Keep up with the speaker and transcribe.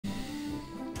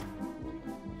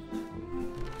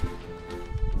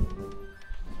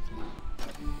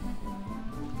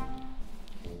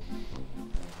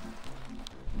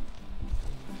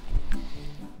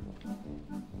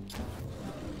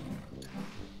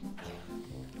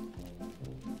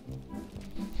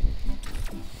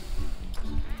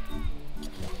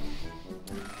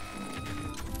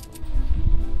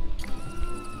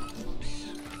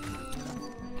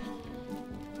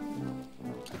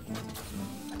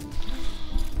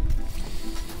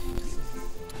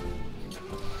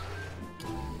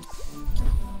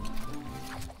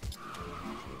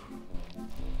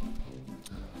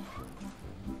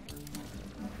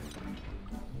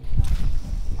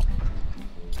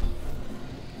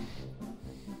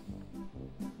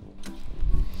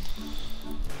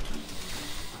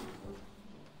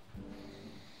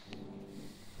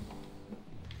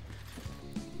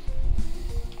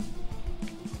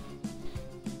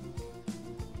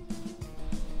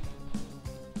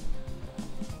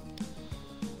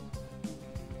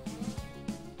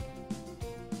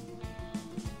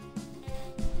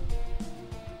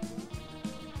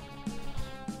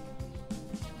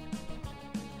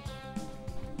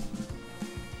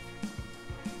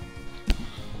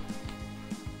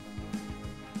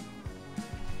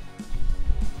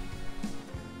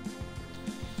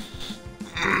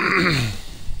Hey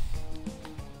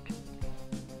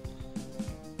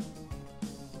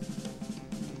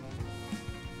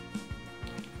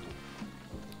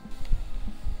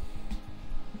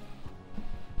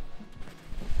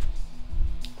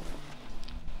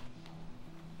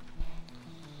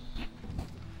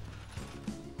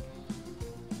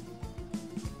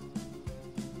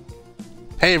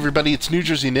everybody, it's New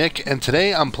Jersey Nick, and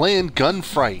today I'm playing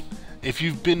Gunfright. If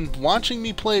you've been watching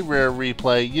me play Rare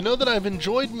Replay, you know that I've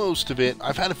enjoyed most of it.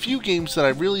 I've had a few games that I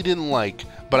really didn't like,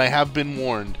 but I have been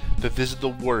warned that this is the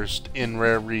worst in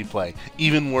Rare Replay,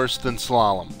 even worse than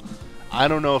Slalom. I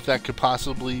don't know if that could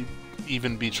possibly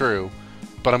even be true,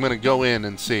 but I'm going to go in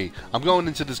and see. I'm going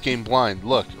into this game blind.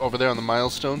 Look, over there on the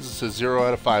milestones, it says 0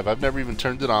 out of 5. I've never even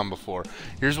turned it on before.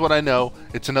 Here's what I know.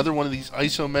 It's another one of these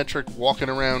isometric walking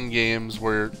around games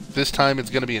where this time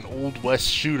it's going to be an Old West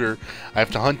shooter. I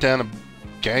have to hunt down a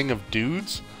gang of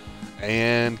dudes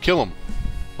and kill them.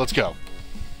 Let's go.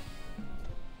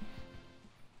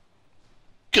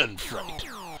 Gunfright.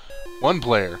 One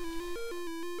player.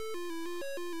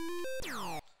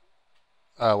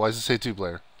 Why does it say 2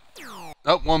 player?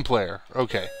 Oh, 1 player.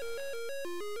 Okay.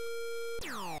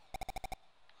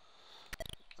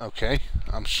 Okay.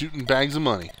 I'm shooting bags of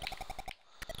money.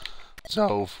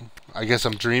 So, I guess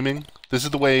I'm dreaming. This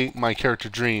is the way my character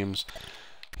dreams.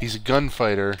 He's a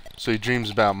gunfighter, so he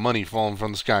dreams about money falling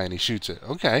from the sky and he shoots it.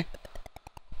 Okay.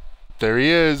 There he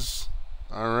is.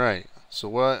 Alright. So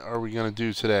what are we going to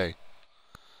do today?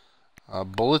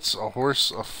 Bullets, a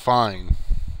horse, a fine.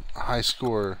 A high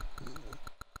score.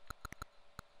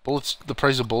 Bullets. The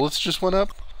price of bullets just went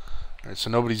up. Alright,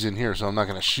 so nobody's in here, so I'm not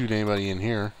going to shoot anybody in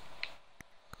here.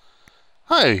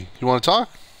 Hi, you want to talk?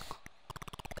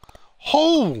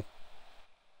 Oh!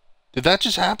 Did that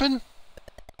just happen?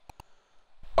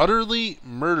 Utterly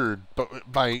murdered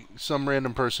by some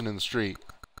random person in the street.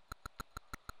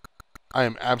 I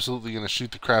am absolutely going to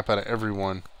shoot the crap out of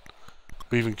everyone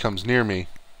who even comes near me.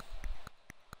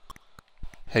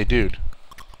 Hey, dude.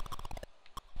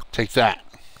 Take that.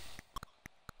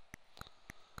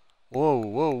 Whoa,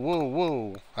 whoa, whoa,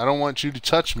 whoa. I don't want you to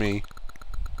touch me.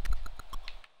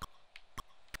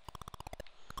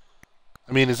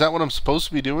 I mean, is that what I'm supposed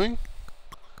to be doing?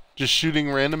 Just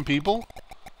shooting random people?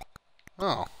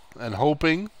 Oh, and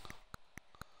hoping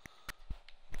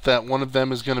that one of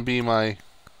them is going to be the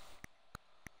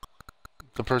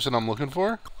person I'm looking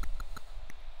for?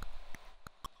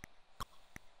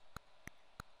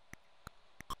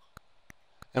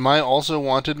 Am I also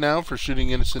wanted now for shooting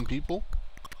innocent people?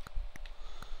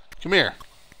 Come here.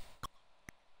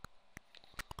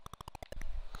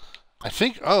 I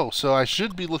think, oh, so I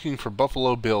should be looking for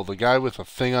Buffalo Bill, the guy with a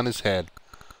thing on his head.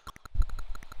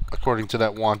 According to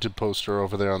that wanted poster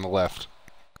over there on the left.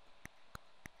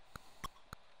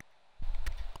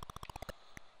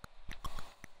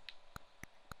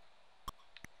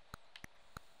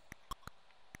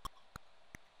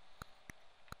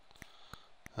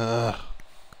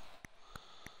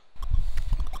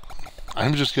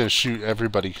 I'm just going to shoot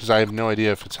everybody because I have no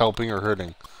idea if it's helping or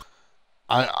hurting.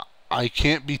 I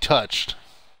can't be touched.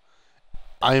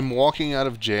 I am walking out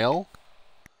of jail.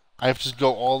 I have to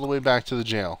go all the way back to the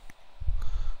jail.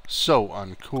 So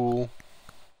uncool.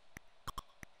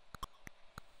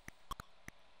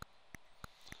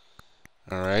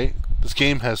 Alright. This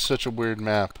game has such a weird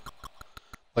map.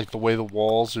 Like the way the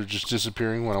walls are just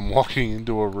disappearing when I'm walking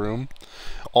into a room.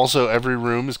 Also, every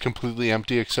room is completely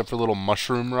empty except for little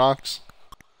mushroom rocks.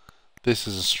 This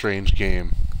is a strange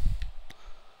game.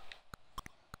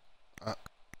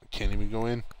 Can't even go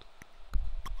in.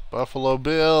 Buffalo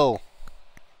Bill!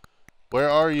 Where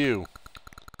are you?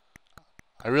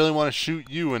 I really want to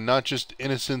shoot you and not just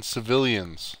innocent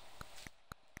civilians.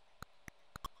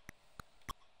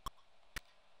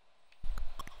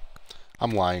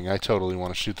 I'm lying. I totally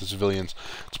want to shoot the civilians.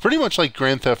 It's pretty much like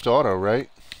Grand Theft Auto,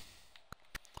 right?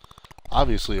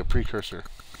 Obviously a precursor.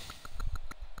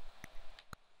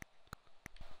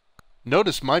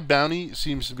 Notice my bounty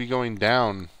seems to be going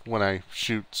down when I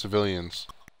shoot civilians.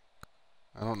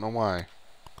 I don't know why.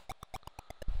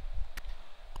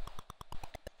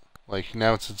 Like,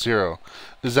 now it's at 0.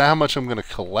 Is that how much I'm going to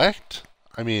collect?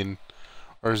 I mean,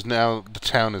 or is now the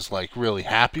town is, like, really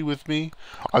happy with me?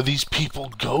 Are these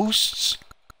people ghosts?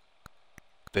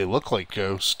 They look like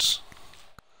ghosts.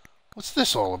 What's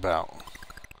this all about?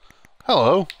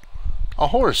 Hello. A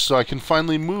horse, so I can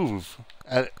finally move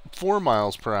at 4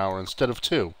 miles per hour instead of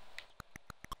 2.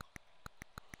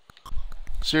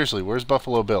 Seriously, where's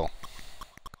Buffalo Bill?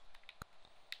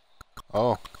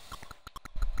 Oh.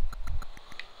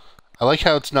 I like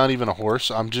how it's not even a horse.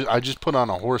 I just put on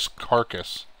a horse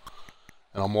carcass.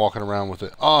 And I'm walking around with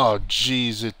it. Oh,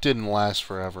 jeez, it didn't last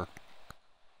forever.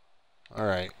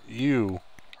 Alright, you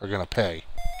are gonna pay.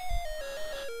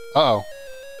 Uh-oh.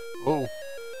 Oh.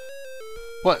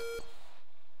 What?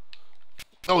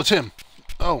 Oh, it's him.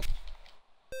 Oh.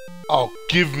 Oh,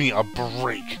 give me a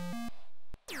break.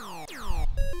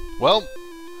 Well,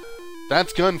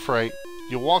 that's Gunfright.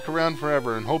 You walk around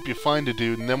forever and hope you find a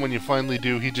dude, and then when you finally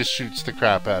do, he just shoots the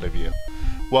crap out of you.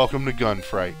 Welcome to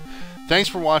Gunfright. Thanks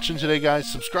for watching today,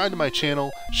 guys. Subscribe to my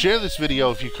channel. Share this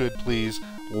video if you could, please.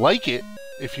 Like it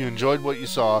if you enjoyed what you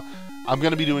saw. I'm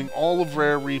going to be doing all of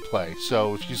Rare Replay,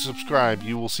 so if you subscribe,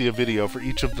 you will see a video for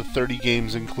each of the 30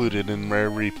 games included in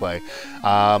Rare Replay.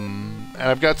 And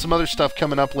I've got some other stuff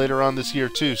coming up later on this year,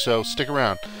 too, so stick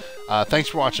around. Thanks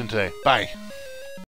for watching today. Bye.